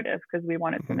conservative, because we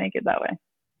wanted to make it that way.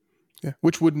 Yeah,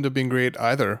 which wouldn't have been great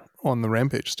either on the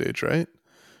Rampage stage, right?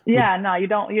 Yeah, no, you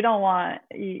don't want.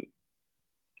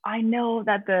 I know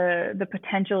that the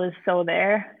potential is so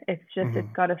there. It's just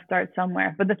it's got to start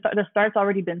somewhere. But the start's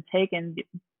already been taken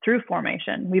through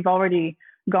Formation. We've already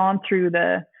gone through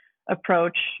the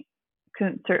approach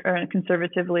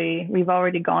conservatively. We've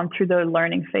already gone through the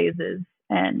learning phases,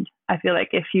 and I feel like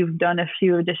if you've done a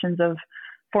few editions of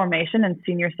Formation and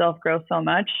seen yourself grow so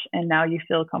much, and now you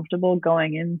feel comfortable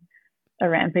going in a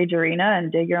Rampage arena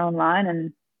and dig your own line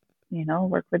and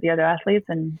work with the other athletes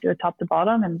and do it top to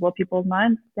bottom and blow people's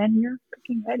minds, then you're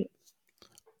freaking ready.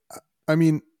 I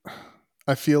mean,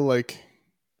 I feel like,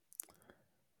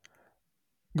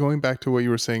 going back to what you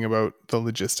were saying about the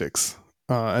logistics,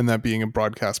 and that being a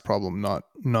broadcast problem,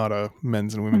 not a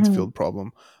men's and women's field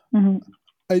problem.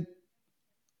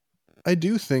 I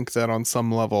do think that on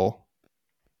some level,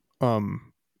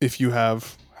 if you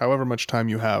have however much time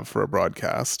you have for a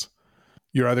broadcast,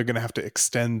 you're either going to have to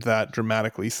extend that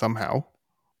dramatically somehow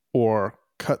or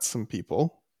cut some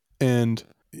people. And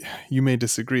you may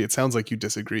disagree. It sounds like you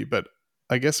disagree, but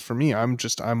I guess for me, I'm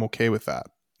okay with that.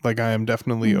 Like, I am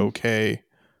definitely okay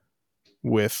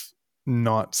with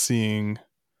not seeing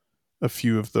a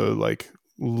few of the like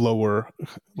lower,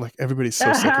 like, everybody's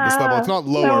so sick at this level. It's not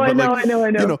lower, but like,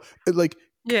 I know. Like,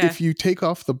 if you take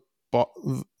off the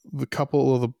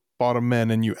couple of the bottom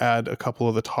men and you add a couple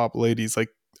of the top ladies, like,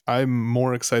 I'm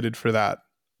more excited for that.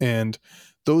 And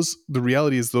the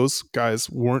reality is those guys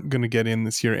weren't going to get in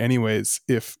this year anyways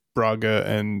if Braga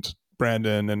and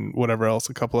Brandon and whatever else,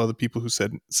 a couple other people who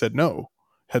said no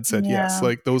had said yes.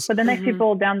 Like those. But the next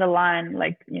people down the line,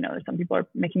 like, some people are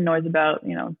making noise about,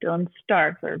 Dylan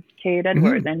Starks or Cade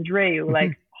Edwards and Andreu,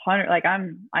 like Hunter, like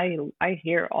I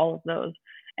hear all of those.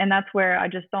 And that's where I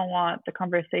just don't want the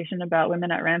conversation about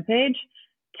women at Rampage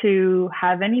to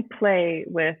have any play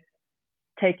with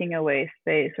taking away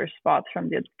space or spots from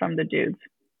the dudes.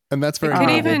 And that's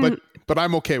very noble, but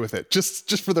I'm okay with it.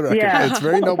 Just for the record, it's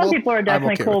very noble. Some people are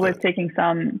definitely cool with taking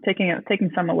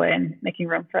some away and making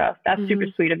room for us. That's super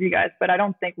sweet of you guys, but I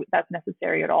don't think that's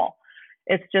necessary at all.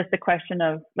 It's just a question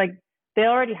of, like, they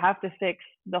already have to fix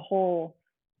the whole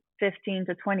 15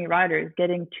 to 20 riders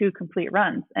getting 2 complete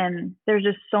runs, and there's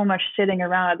just so much sitting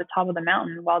around at the top of the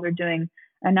mountain while they're doing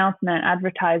announcement,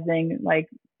 advertising, like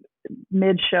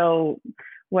mid-show,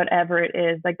 whatever it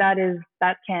is. Like,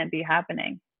 that can't be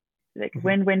happening. Like,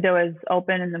 when window is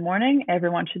open in the morning,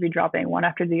 everyone should be dropping one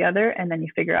after the other, and then you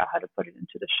figure out how to put it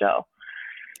into the show.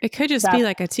 It could just be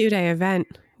like a 2-day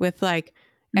event with, like,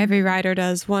 every rider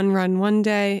does one run one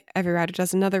day, every rider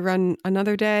does another run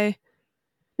another day.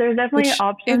 There's definitely which it'd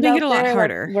options make it out a lot there that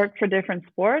harder. work for different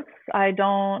sports. I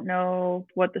don't know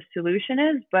what the solution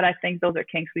is, but I think those are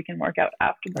kinks we can work out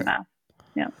after the math.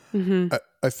 Yeah. Mm-hmm.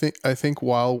 I think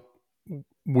while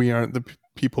we aren't the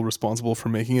people responsible for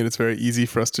making it, it's very easy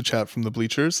for us to chat from the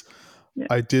bleachers. Yeah.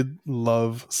 I did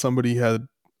love, somebody had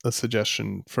a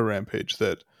suggestion for Rampage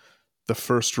that the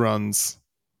first runs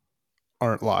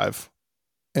aren't live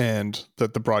and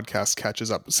that the broadcast catches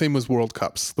up. Same as World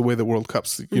Cups. The way that World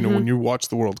Cups, you know, when you watch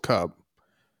the World Cup,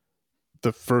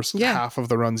 the first half of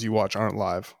the runs you watch aren't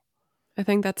live. I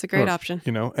think that's a great option.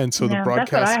 You know, and so the that's what I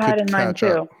broadcast had could in mind catch too.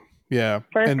 up. Yeah.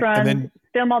 First and runs, then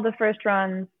film all the first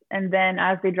runs, and then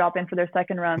as they drop in for their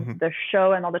second runs, the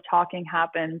show and all the talking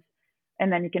happens,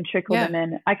 and then you can trickle them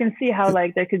in. I can see how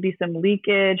like there could be some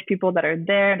leakage, people that are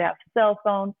there, they have cell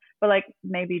phones, but like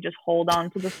maybe just hold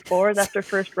on to the scores after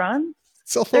first run.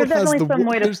 Cell phone There's definitely some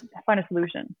way to there's find a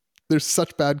solution. There's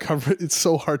such bad coverage. It's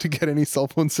so hard to get any cell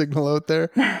phone signal out there.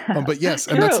 But yes,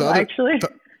 True, and that's the other, actually.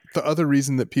 The other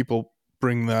reason that people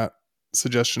bring that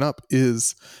suggestion up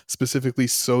is specifically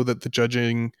so that the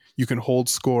judging, you can hold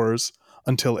scores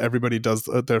until everybody does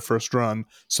their first run,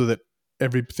 so that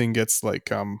everything gets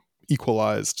like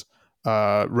equalized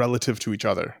relative to each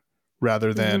other,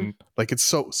 rather than like, it's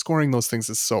so, scoring those things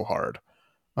is so hard,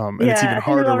 and it's even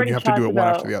harder when you have to do it one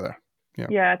after the other.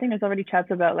 Yeah, I think there's already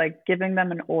chats about like giving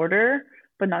them an order,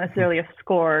 but not necessarily a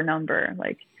score number.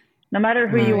 Like no matter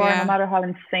who you are, no matter how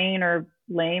insane or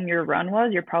lame your run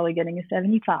was, you're probably getting a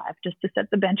 75 just to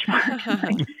set the benchmark.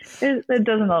 Like, it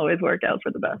doesn't always work out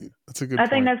for the best. That's a good I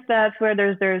point. think that's where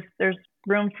there's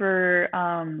room for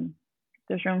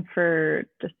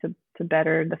just to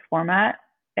better the format,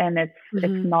 and it's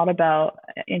not about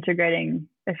integrating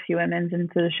a few women's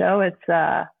into the show. It's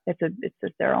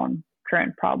just their own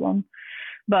current problem.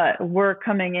 But we're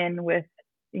coming in with,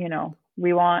 you know,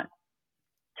 we want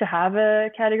to have a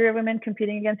category of women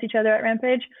competing against each other at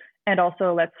Rampage, and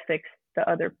also let's fix the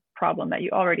other problem that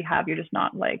you already have. You're just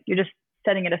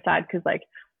setting it aside because like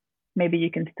maybe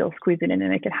you can still squeeze it in and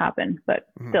make it happen. But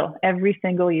still, every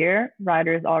single year,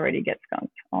 riders already get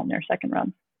skunked on their second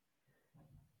run.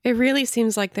 It really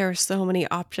seems like there are so many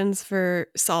options for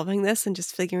solving this and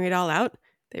just figuring it all out.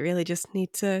 They really just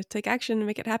need to take action and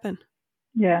make it happen.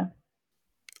 Yeah.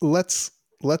 Let's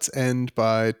end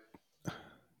by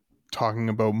talking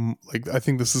about, like, I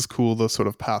think this is cool. The sort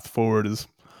of path forward is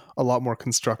a lot more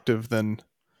constructive than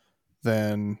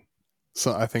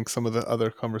so I think some of the other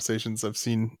conversations I've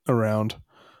seen around.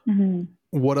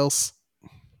 What else,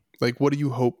 like, what do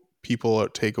you hope people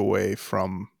take away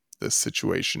from this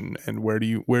situation, and where do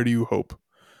you hope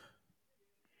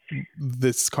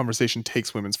this conversation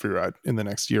takes women's freeride in the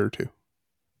next year or two?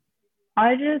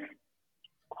 I just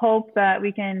hope that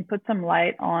we can put some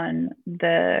light on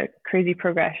the crazy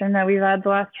progression that we've had the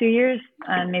last 2 years,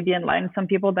 and maybe enlighten some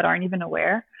people that aren't even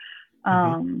aware.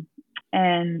 And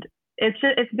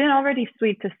it's been already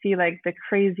sweet to see like the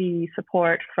crazy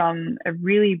support from a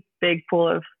really big pool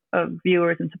of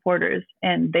viewers and supporters,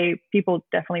 and people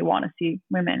definitely want to see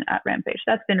women at Rampage.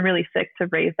 That's been really sick to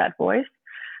raise that voice.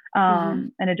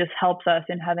 And it just helps us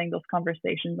in having those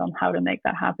conversations on how to make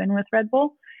that happen with Red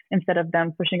Bull, instead of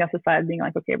them pushing us aside, being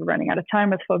like, okay, we're running out of time,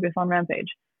 let's focus on Rampage.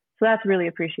 So that's really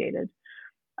appreciated.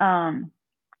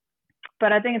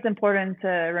 But I think it's important to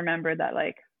remember that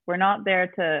like we're not there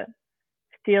to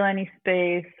steal any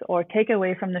space or take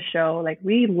away from the show. Like,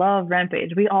 we love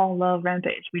Rampage. We all love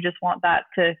Rampage. We just want that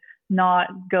to not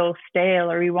go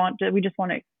stale, or we just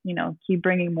want to, you know, keep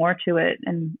bringing more to it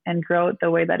and grow it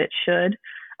the way that it should.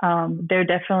 There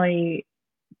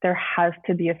has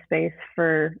to be a space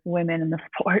for women in the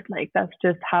sport. Like, that's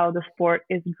just how the sport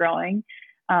is growing.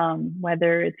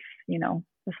 Whether it's, you know,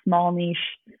 a small niche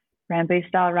Rampage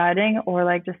style riding, or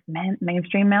like just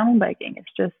mainstream mountain biking.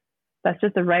 That's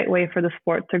just the right way for the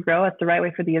sport to grow. It's the right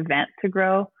way for the event to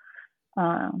grow.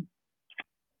 And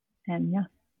yeah,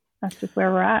 that's just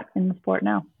where we're at in the sport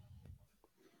now.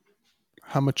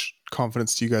 How much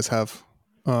confidence do you guys have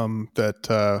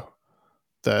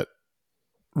that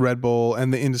Red Bull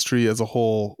and the industry as a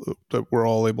whole, that we're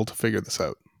all able to figure this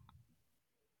out?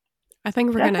 I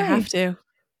think we're going to have to.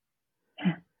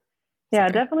 Yeah,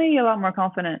 definitely a lot more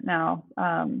confident now,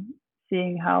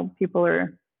 seeing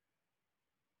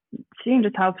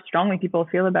just how strongly people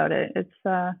feel about it. It's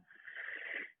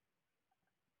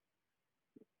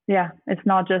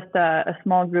not just a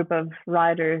small group of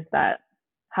riders that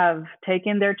have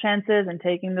taken their chances and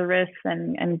taking the risks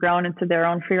and grown into their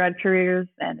own freeride careers.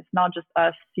 And it's not just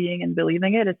us seeing and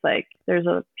believing it. It's like there's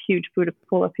a huge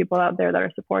pool of people out there that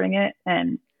are supporting it.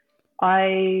 And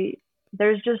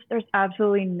there's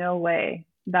absolutely no way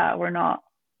that we're not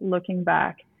looking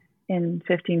back in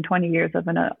 15, 20 years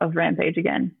of Rampage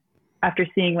again after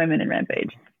seeing women in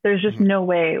Rampage. There's just no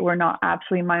way we're not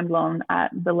absolutely mind blown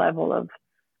at the level of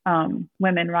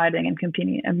women riding and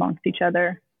competing amongst each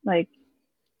other. Like,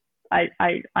 I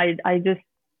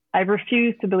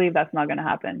refuse to believe that's not going to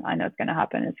happen. I know it's going to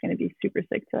happen. It's going to be super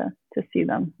sick to see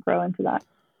them grow into that.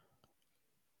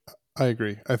 I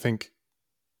agree.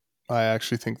 I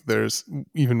actually think there's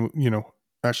even,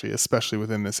 actually, especially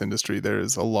within this industry, there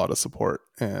is a lot of support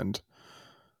and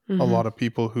a lot of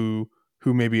people who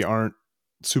maybe aren't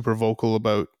super vocal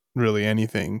about really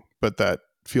anything, but that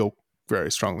feel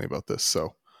very strongly about this.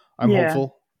 So I'm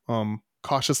hopeful,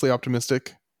 cautiously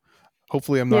optimistic.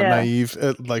 Hopefully I'm not naive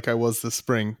like I was this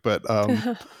spring, but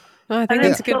well, I think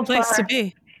it's a good place to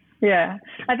be. Yeah.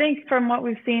 I think from what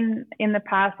we've seen in the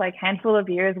past, like handful of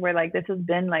years where like this has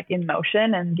been like in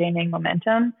motion and gaining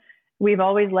momentum, we've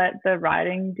always let the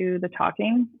riding do the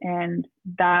talking. And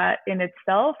that in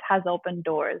itself has opened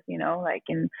doors, like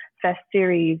in Fest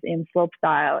Series, in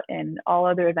Slopestyle, and all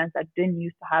other events that didn't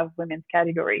used to have women's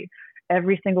category.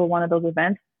 Every single one of those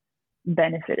events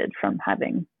benefited from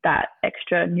having that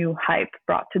extra new hype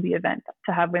brought to the event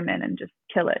to have women and just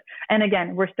kill it. And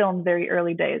again, we're still in very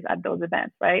early days at those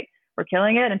events, right? We're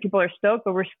killing it and people are stoked,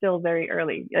 but we're still very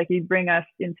early. Like you bring us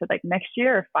into like next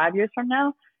year or 5 years from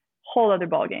now, whole other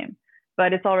ball game.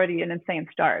 But it's already an insane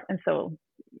start. And so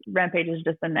Rampage is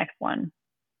just the next one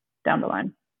down the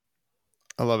line.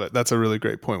 I love it. That's a really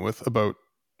great point about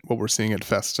what we're seeing at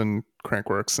Fest and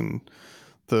Crankworks and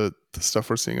the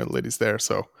stuff we're seeing at Ladies there.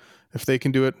 So if they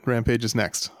can do it, Rampage is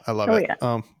next. I love it.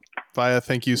 Yeah. Vaea,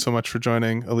 thank you so much for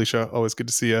joining. Alicia, always good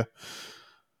to see you.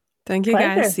 Thank you,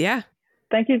 Pleasure. guys. Yeah.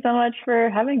 Thank you so much for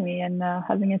having me and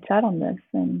having a chat on this.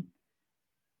 And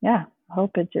yeah, I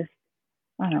hope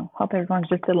everyone's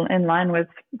just in line with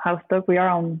how stoked we are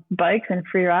on bikes and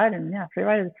free ride. And yeah, free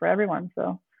ride is for everyone.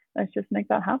 So let's just make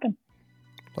that happen.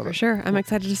 For sure. I'm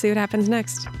excited to see what happens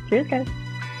next. Cheers, guys.